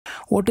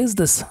What is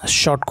this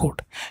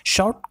shortcode?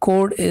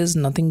 Shortcode is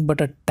nothing but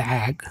a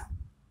tag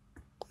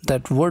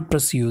that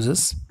WordPress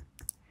uses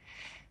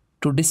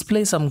to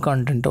display some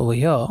content over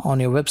here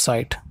on your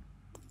website,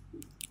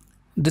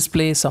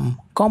 display some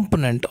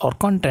component or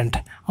content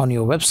on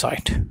your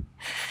website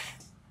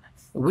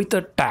with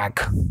a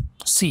tag.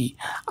 See,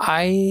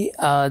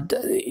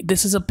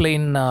 this is a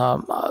plain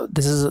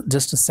this is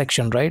just a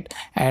section, right?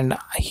 And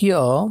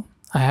here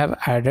I have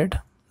added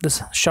this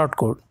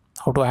shortcode.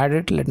 How to add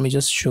it? Let me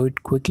just show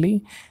it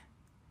quickly.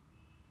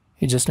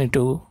 You just need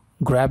to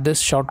grab this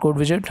shortcode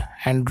widget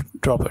and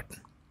drop it.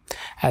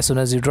 As soon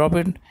as you drop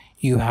it,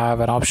 you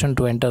have an option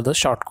to enter the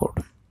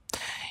shortcode.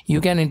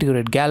 You can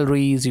integrate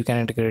galleries, you can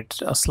integrate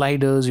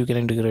sliders, you can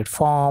integrate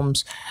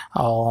forms,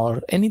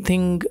 or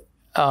anything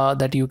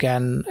that you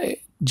can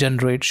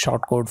generate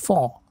shortcode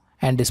for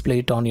and display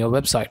it on your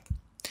website.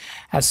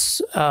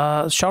 As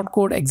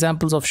shortcode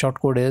examples of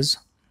shortcode is,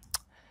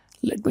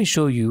 let me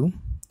show you.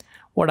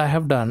 What I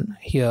have done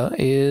here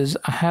is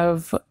I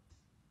have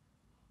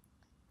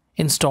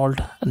installed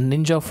a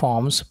Ninja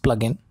Forms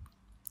plugin,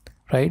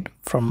 right?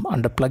 From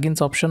under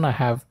plugins option, I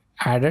have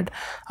added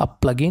a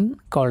plugin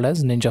called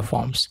as Ninja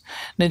Forms.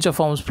 Ninja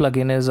Forms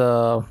plugin is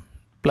a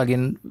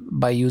plugin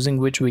by using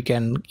which we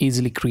can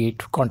easily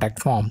create contact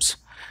forms,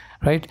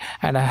 right?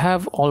 And I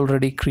have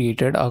already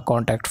created a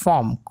contact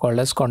form called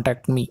as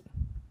Contact Me.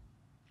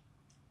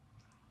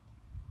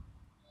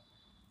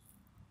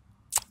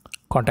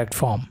 Contact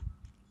form.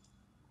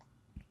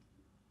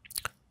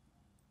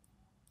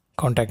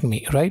 Contact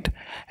Me, right?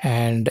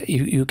 And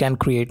you can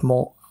create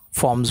more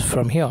forms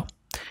from here.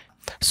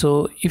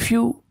 So if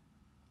you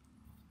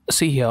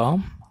see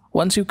here,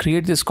 once you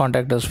create this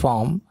contact us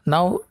form,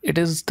 now it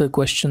is the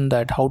question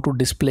that how to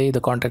display the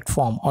contact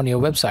form on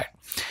your website.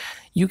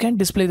 You can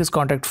display this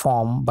contact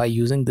form by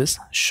using this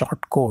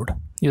shortcode.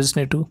 You just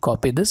need to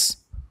copy this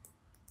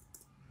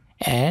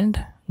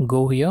and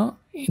go here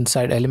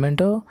inside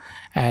Elementor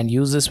and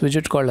use this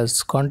widget called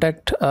as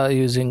contact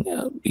use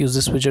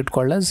this widget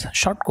called as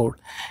shortcode,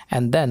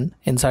 and then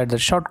inside the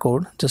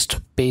shortcode just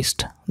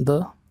paste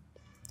the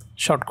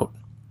shortcode.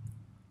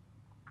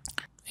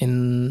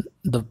 In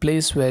the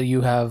place where you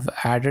have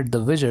added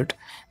the widget,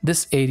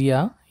 this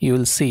area you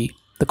will see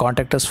the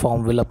contact us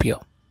form will appear,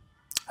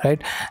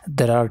 right?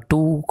 There are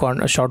two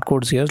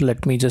shortcodes here.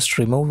 Let me just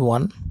remove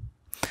one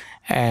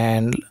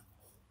and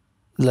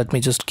let me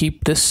just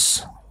keep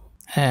this.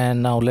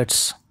 And now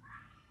let's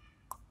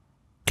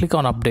click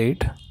on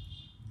update.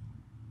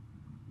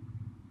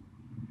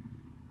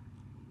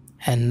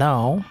 And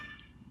now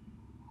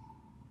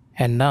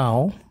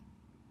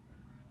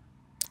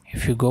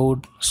if you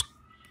go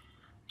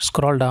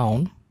scroll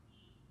down,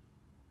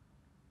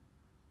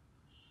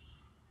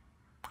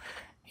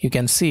 you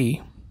can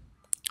see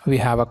we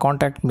have a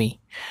Contact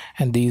Me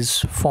and these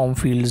form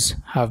fields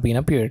have been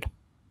appeared,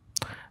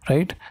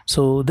 right?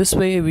 So this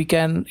way we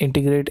can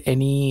integrate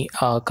any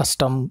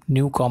custom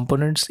new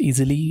components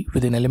easily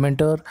within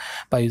Elementor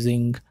by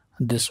using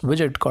this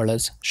widget called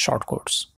as shortcodes.